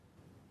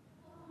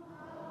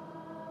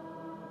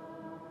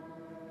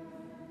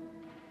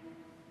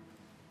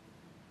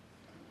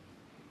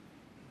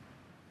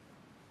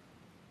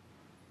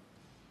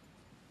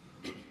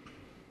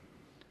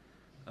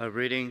A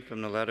reading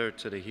from the letter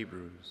to the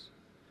Hebrews.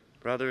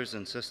 Brothers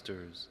and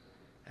sisters,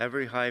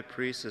 every high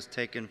priest is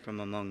taken from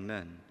among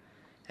men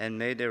and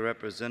made their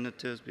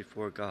representatives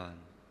before God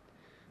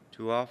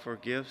to offer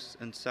gifts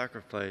and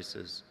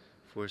sacrifices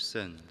for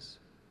sins.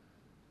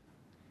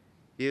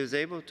 He is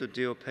able to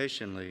deal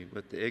patiently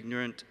with the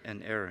ignorant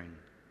and erring,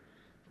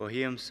 for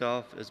he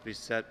himself is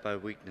beset by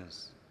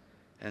weakness,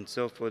 and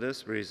so for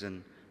this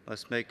reason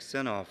must make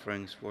sin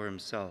offerings for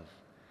himself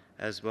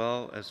as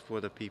well as for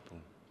the people.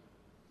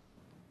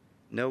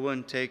 No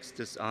one takes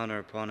this honor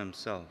upon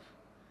himself,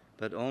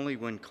 but only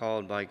when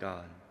called by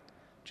God,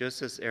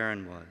 just as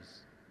Aaron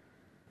was.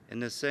 In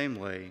the same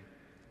way,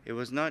 it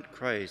was not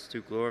Christ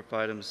who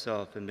glorified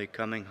himself in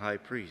becoming high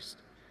priest,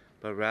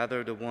 but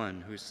rather the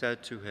one who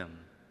said to him,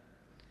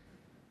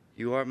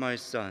 "You are my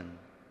son,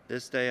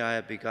 this day I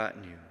have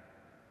begotten you."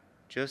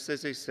 Just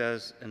as he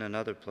says in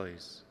another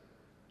place,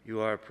 "You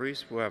are a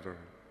priest forever,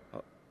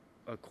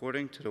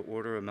 according to the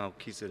order of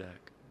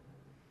Melchizedek."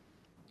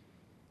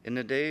 In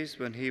the days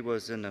when he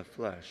was in the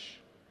flesh,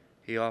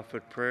 he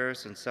offered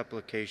prayers and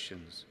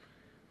supplications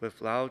with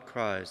loud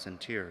cries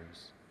and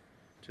tears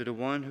to the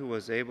one who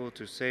was able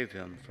to save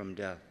him from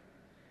death,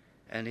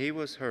 and he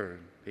was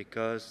heard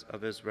because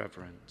of his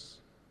reverence.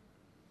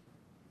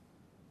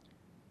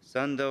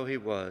 Son though he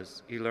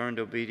was, he learned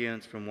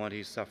obedience from what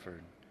he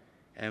suffered,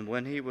 and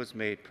when he was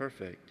made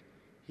perfect,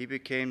 he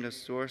became the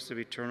source of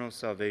eternal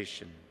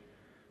salvation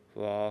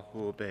for all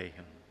who obey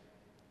him.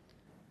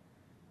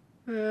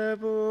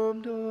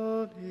 Verbum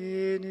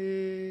Domini.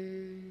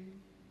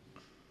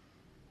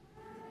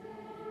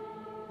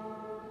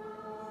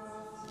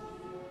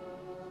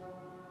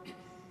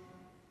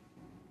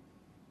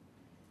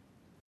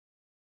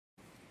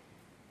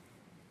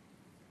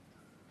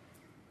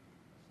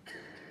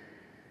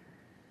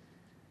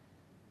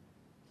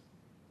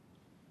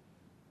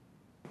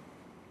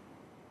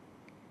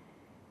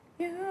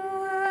 You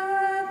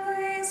are a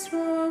priest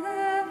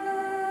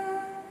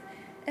forever,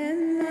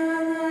 in the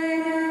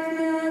line of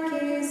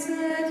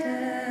Melchizedek.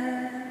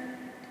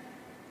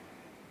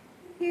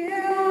 You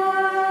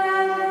are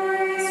a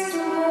priest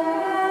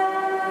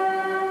forever,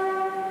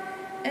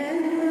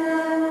 in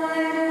the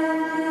line of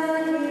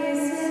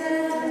Melchizedek.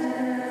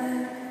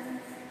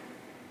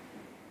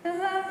 The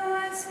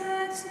Lord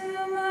said to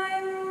my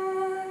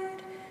Lord,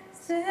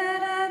 "Sit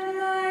at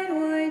my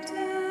right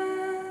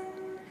hand,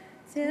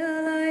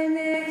 till I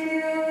make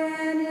your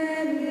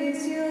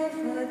enemies your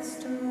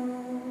footstool."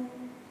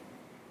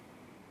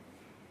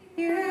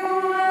 You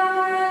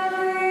are a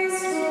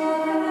priest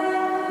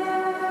forever,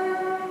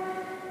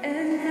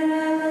 in the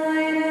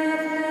line of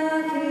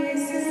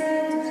Melchizedek.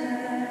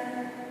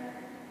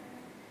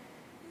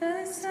 The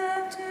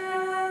scepter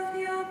of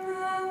your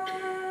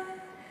power,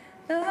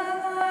 the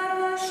Lord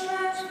will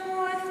stretch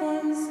forth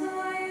from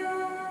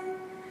Zion,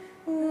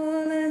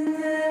 rule in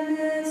the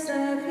midst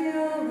of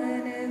your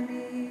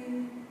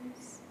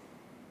enemies.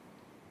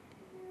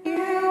 You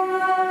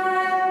are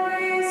a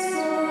priest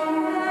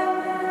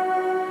forever,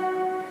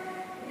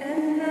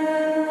 in the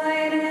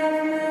light of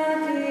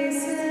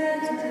Melchizedek.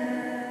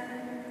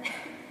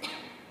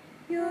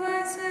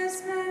 Yours is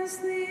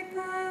princely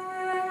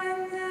power in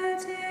the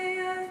day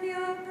of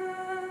your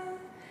birth,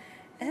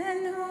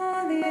 and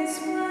holy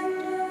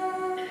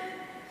splendor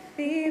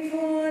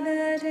before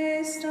the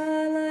day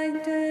starlight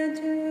the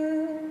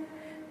dew.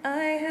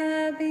 I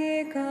have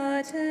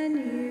begotten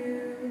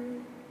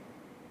you.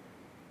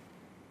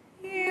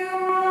 You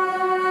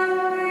are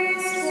a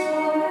priest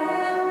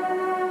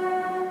forever,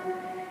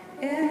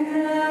 in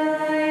the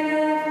light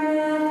of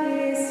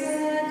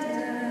Melchizedek.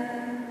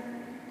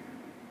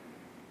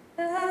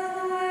 The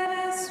Lord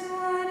has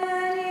sworn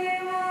and he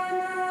will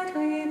not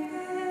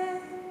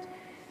repent.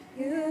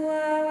 You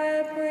are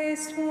a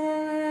priest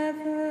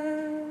forever,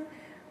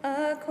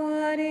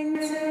 according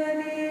to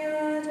the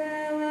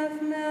order of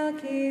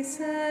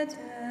Melchizedek.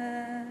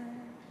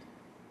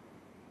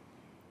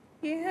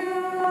 You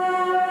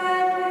are a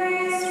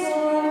priest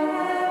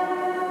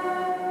forever,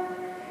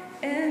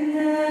 in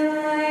the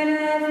light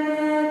of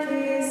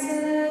Melchizedek.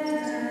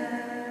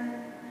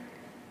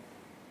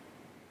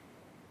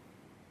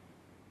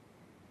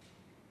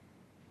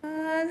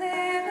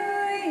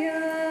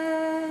 Alleluia,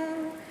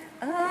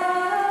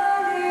 alleluia,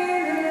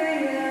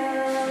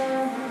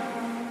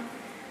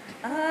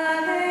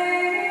 alleluia.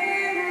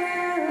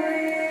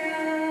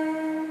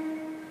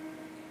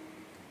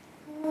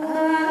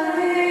 Alleluia.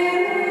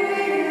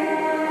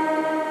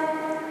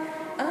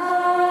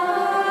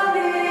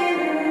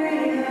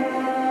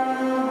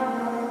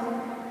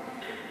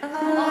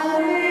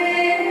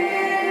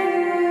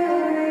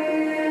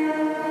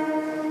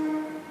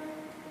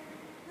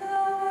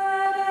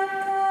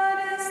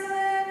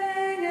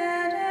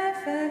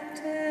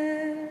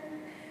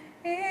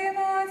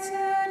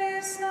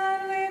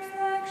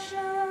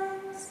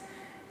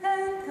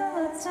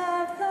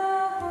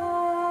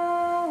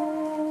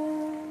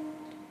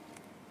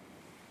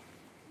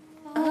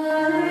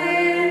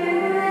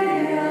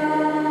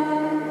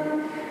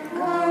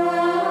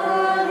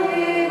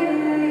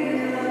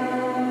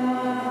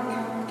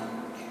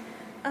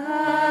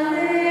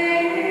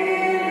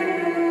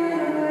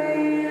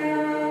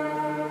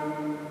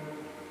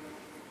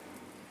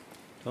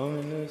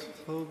 Dominus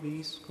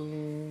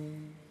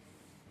vobiscum.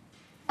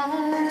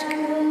 ad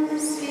cum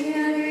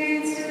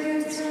fiat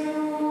spiritu.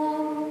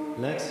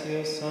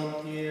 Lectio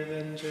Sancti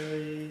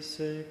Evangelii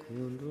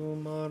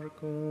secundum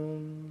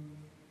Marcum.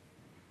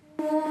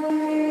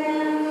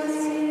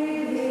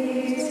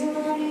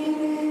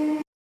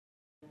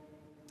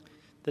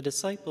 The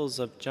disciples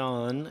of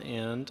John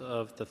and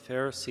of the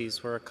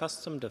Pharisees were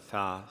accustomed to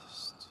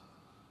fast.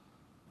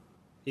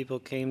 People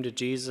came to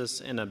Jesus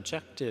and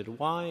objected,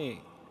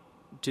 "Why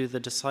do the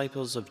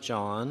disciples of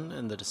John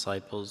and the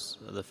disciples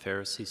of the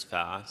Pharisees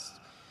fast,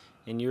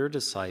 and your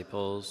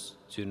disciples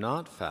do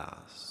not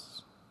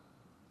fast?"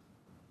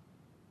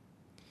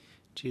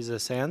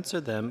 Jesus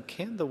answered them,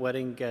 "Can the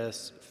wedding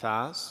guests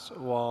fast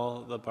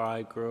while the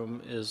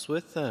bridegroom is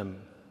with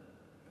them?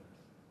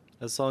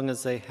 As long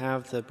as they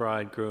have the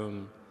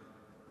bridegroom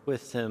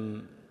with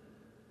them,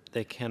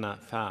 they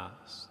cannot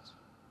fast.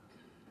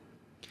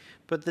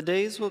 But the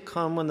days will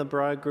come when the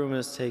bridegroom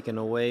is taken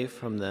away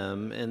from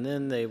them, and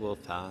then they will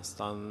fast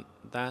on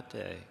that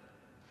day.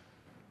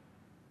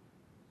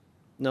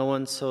 No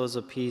one sews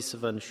a piece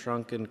of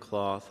unshrunken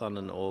cloth on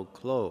an old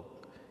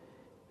cloak.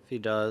 If he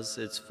does,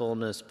 its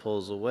fullness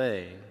pulls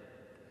away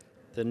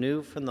the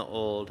new from the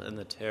old, and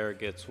the tear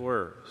gets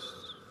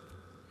worse.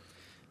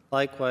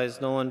 Likewise,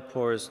 no one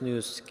pours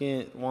new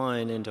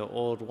wine into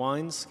old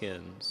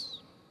wineskins.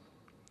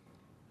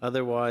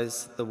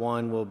 Otherwise, the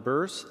wine will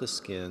burst the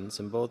skins,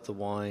 and both the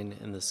wine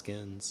and the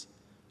skins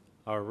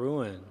are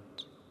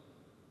ruined.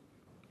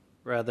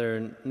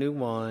 Rather, new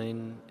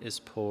wine is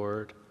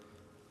poured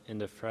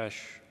into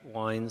fresh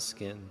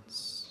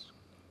wineskins."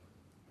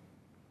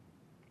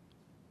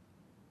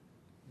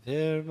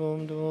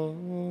 Verbum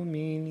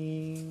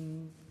Domini.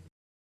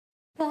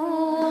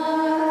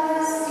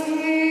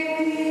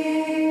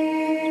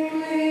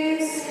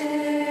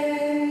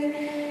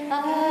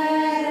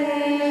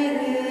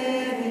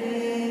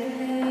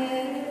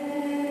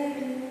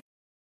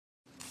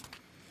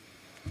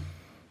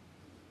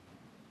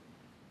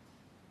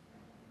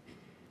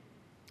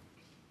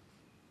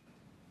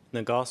 In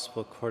the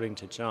Gospel according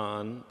to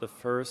John, the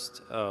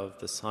first of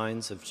the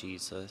signs of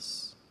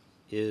Jesus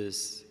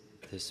is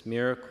this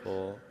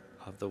miracle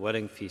of the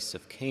wedding feast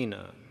of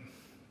Cana,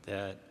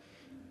 that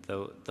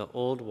the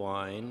old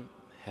wine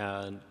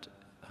had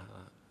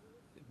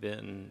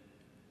been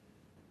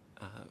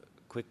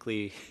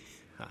quickly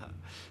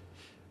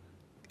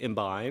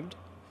imbibed,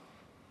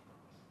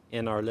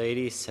 and Our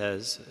Lady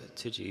says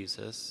to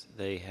Jesus,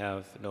 "They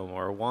have no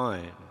more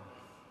wine."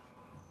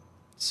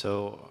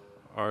 So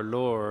our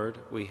Lord,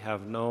 we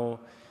have no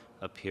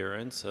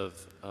appearance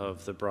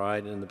of the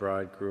bride and the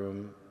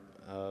bridegroom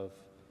or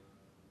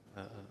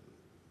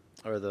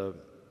the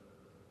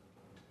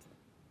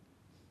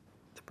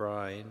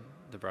bride.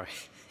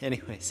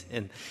 Anyways,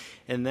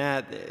 and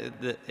that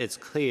it's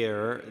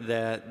clear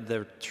that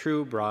the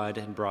true bride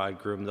and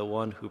bridegroom, the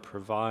one who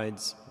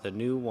provides the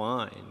new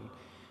wine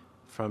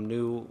from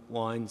new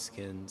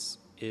wineskins,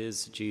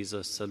 is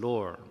Jesus the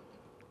Lord.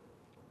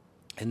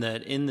 And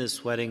that in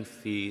this wedding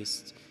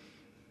feast,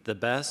 the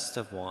best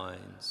of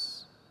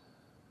wines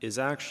is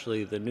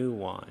actually the new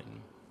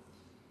wine,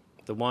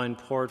 the wine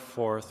poured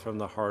forth from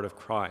the heart of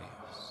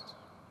Christ.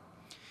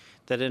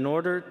 That in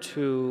order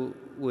to,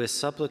 with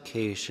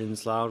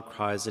supplications, loud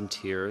cries, and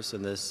tears,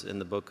 and this in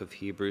the book of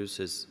Hebrews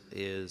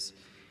is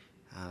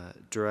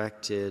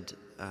directed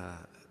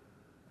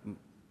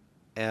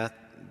at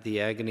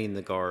the agony in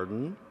the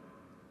garden,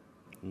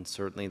 and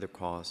certainly the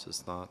cross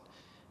is not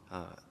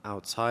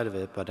outside of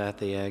it, but at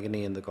the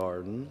agony in the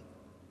garden.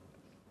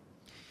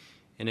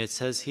 And it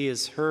says he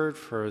is heard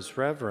for his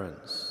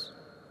reverence,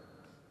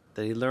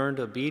 that he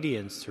learned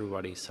obedience through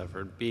what he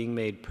suffered, being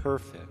made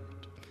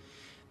perfect.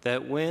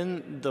 That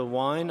when the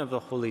wine of the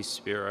Holy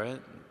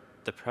Spirit,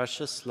 the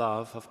precious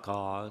love of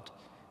God,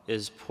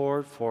 is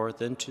poured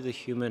forth into the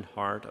human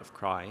heart of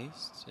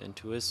Christ,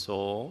 into his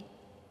soul,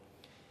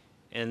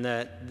 and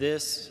that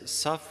this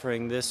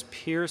suffering, this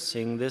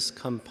piercing, this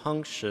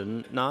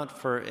compunction, not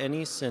for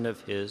any sin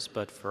of his,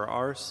 but for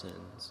our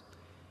sins,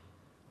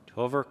 to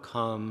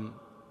overcome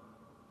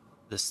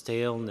the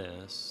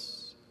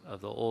staleness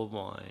of the old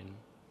wine,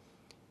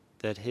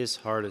 that his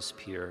heart is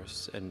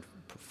pierced and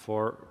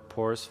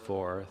pours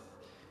forth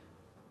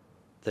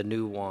the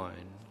new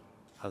wine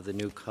of the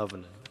new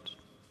covenant,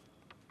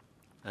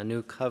 a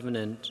new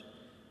covenant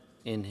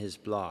in his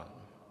blood.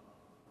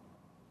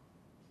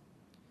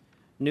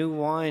 New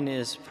wine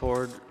is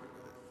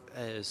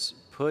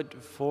put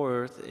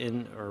forth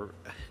in, or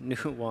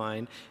new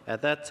wine,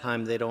 at that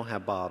time they don't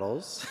have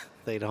bottles,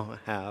 they don't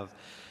have,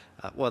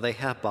 they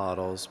have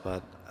bottles,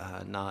 but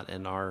not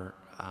in our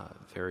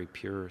very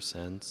pure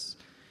sense.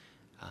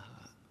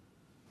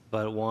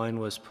 But wine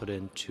was put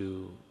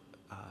into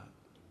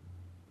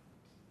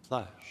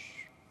flesh,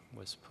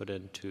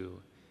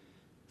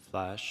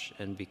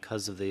 and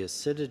because of the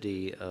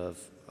acidity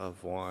of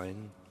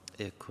wine,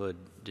 it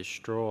could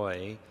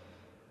destroy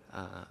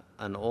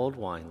an old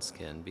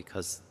wineskin,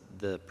 because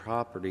the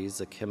properties,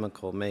 the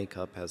chemical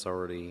makeup has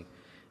already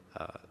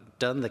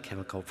done the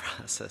chemical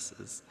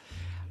processes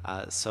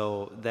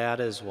So that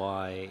is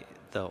why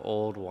the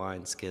old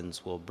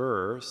wineskins will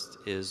burst,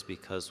 is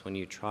because when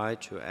you try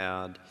to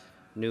add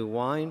new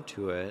wine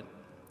to it,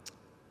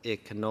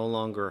 it can no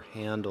longer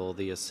handle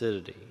the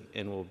acidity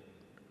and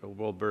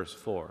will burst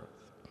forth.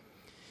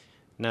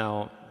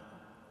 Now,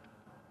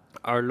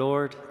 our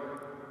Lord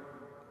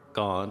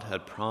God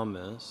had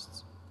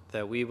promised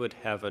that we would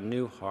have a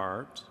new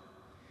heart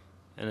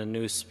and a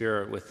new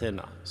spirit within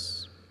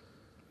us.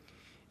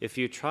 If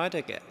you try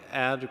to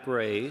add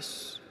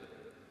grace,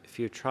 if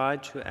you try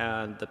to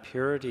add the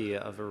purity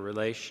of a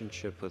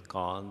relationship with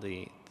God,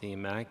 the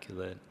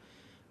immaculate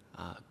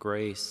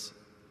grace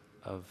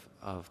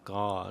of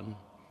God,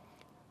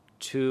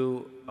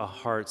 to a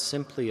heart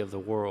simply of the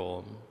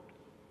world,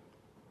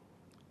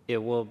 it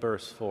will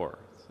burst forth.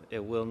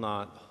 It will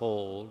not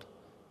hold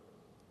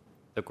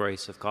the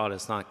grace of God.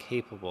 It's not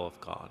capable of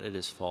God. It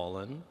is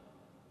fallen.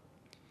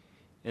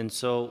 And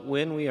so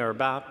when we are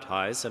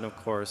baptized, and of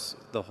course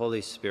the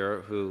Holy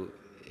Spirit, who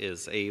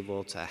is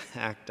able to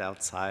act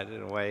outside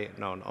in a way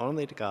known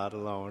only to God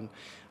alone,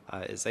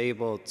 is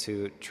able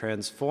to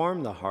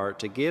transform the heart,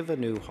 to give a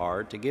new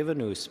heart, to give a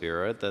new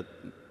spirit, that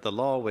the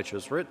law which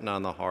was written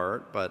on the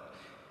heart but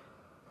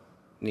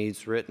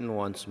needs written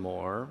once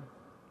more,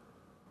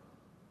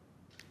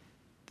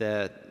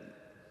 that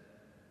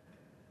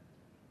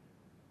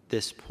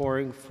this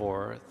pouring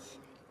forth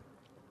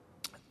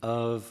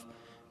of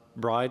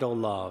bridal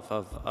love,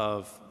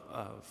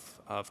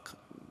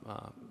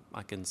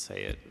 I can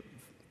say it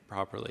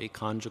properly,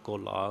 conjugal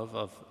love,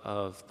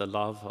 of the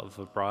love of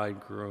a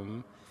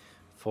bridegroom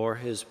for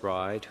his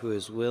bride, who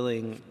is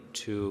willing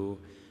to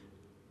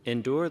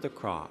endure the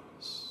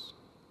cross,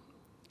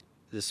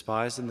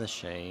 despising the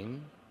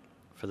shame,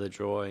 for the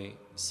joy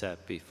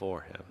set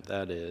before him.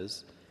 That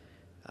is,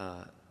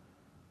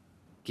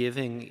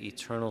 giving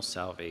eternal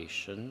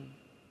salvation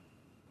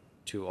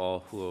to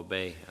all who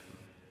obey him.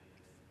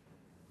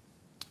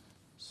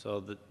 So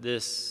that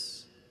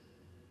this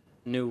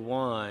new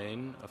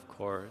wine, of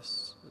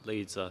course,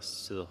 leads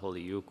us to the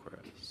Holy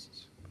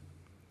Eucharist.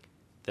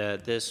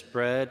 That this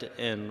bread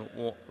and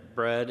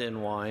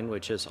wine,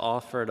 which is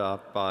offered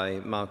up by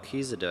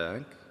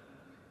Melchizedek,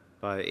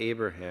 by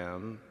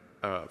Abraham,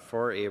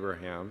 for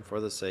Abraham, for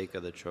the sake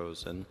of the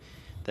chosen,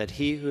 that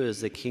he who is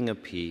the King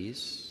of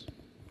peace,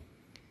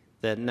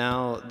 that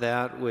now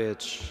that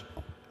which,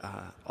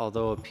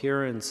 although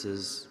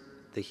appearances,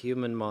 the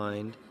human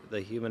mind,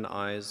 the human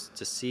eyes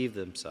deceive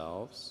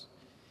themselves,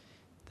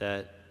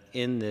 that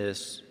in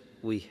this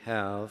we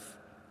have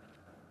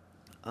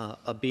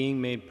a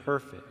being made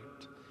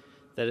perfect,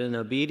 that in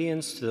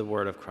obedience to the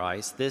word of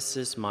Christ, this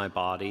is my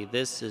body,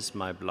 this is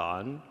my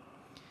blood,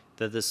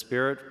 that the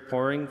Spirit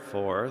pouring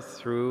forth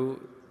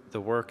through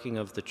the working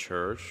of the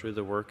Church, through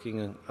the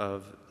working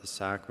of the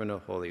sacrament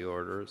of holy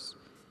orders,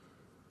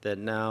 that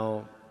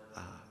now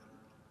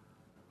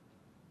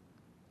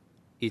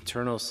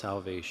eternal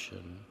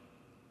salvation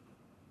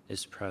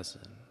is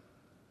present.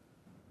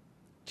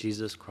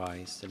 Jesus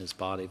Christ in his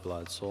body,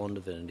 blood, soul, and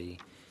divinity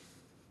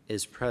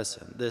is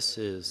present. This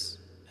is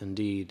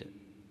indeed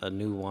a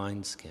new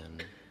wineskin.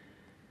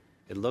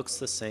 It looks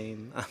the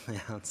same on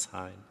the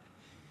outside,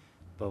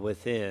 but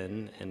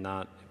within, and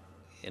not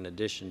in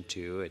addition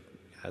to it,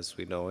 as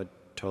we know, it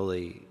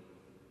totally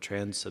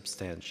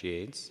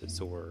transubstantiates, it's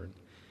a word,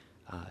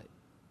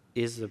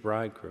 is the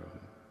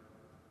bridegroom,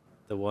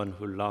 the one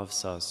who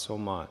loves us so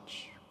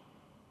much.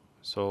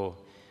 So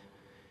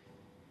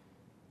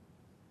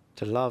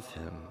to love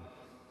him,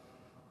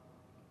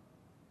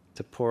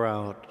 to pour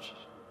out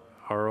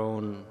our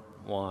own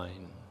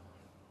wine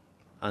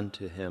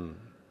unto him,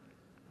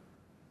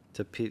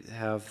 to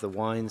have the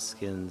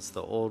wineskins,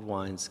 the old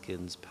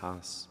wineskins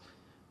pass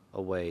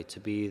away, to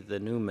be the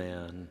new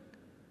man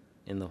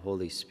in the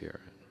Holy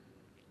Spirit.